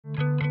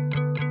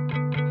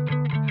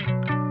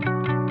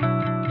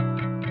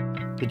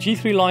The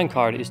G3 line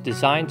card is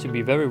designed to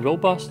be very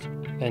robust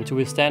and to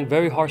withstand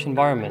very harsh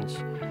environments.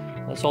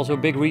 That's also a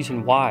big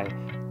reason why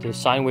the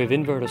sine wave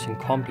inverters and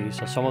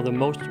combis are some of the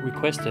most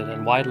requested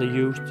and widely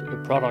used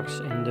products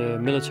in the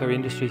military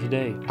industry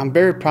today. I'm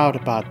very proud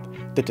about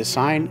the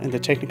design and the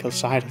technical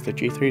side of the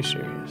G3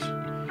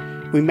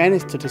 series. We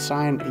managed to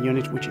design a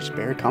unit which is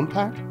very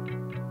compact,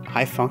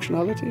 high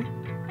functionality,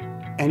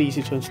 and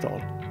easy to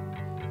install.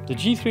 The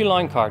G3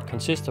 line card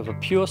consists of a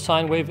pure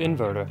sine wave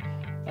inverter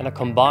and a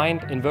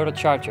combined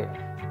inverter-charger.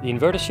 The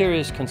inverter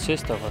series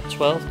consists of a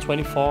 12,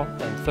 24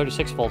 and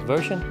 36 volt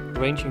version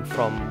ranging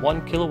from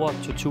 1 kilowatt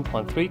to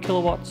 2.3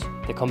 kilowatts.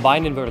 The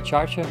combined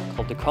inverter-charger,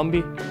 called the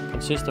combi,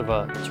 consists of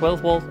a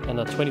 12 volt and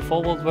a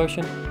 24 volt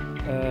version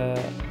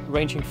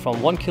ranging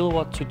from 1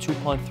 kilowatt to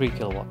 2.3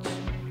 kilowatts.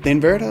 The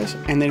inverters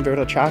and the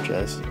inverter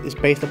chargers is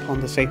based upon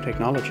the same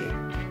technology,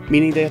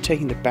 meaning they are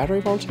taking the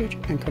battery voltage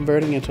and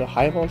converting it to a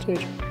high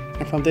voltage,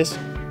 and from this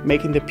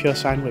making the pure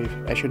sine wave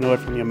as you know it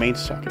from your main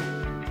socket.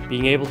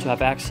 Being able to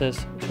have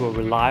access to a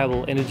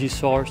reliable energy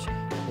source,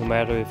 no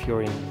matter if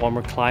you're in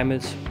warmer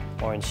climates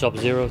or in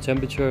sub-zero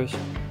temperatures,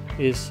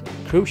 is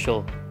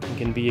crucial and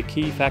can be a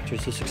key factor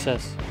to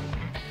success.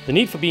 The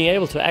need for being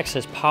able to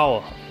access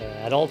power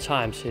at all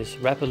times is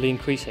rapidly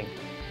increasing,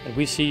 and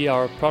we see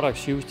our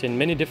products used in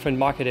many different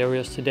market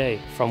areas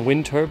today, from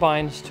wind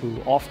turbines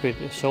to off-grid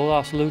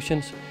solar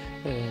solutions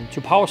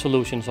to power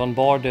solutions on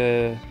board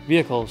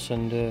vehicles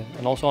and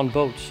also on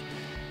boats.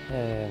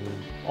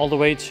 All the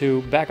way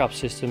to backup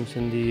systems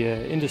in the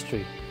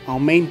industry. Our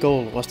main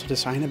goal was to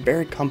design a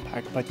very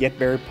compact but yet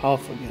very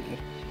powerful unit.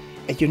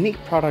 A unique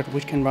product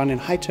which can run in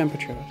high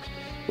temperatures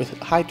with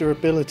high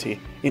durability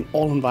in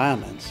all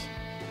environments.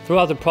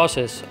 Throughout the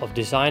process of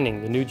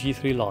designing the new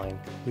G3 line,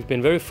 we've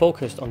been very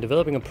focused on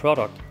developing a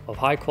product of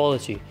high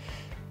quality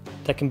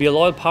that can be a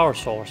loyal power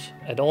source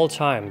at all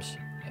times,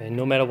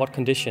 no matter what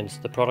conditions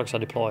the products are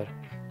deployed.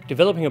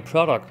 Developing a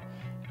product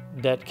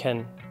that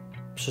can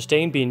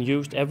sustain being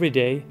used every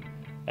day,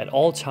 at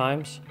all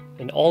times,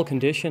 in all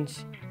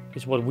conditions,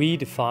 is what we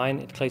define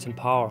at Clayton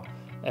Power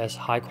as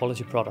high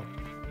quality product.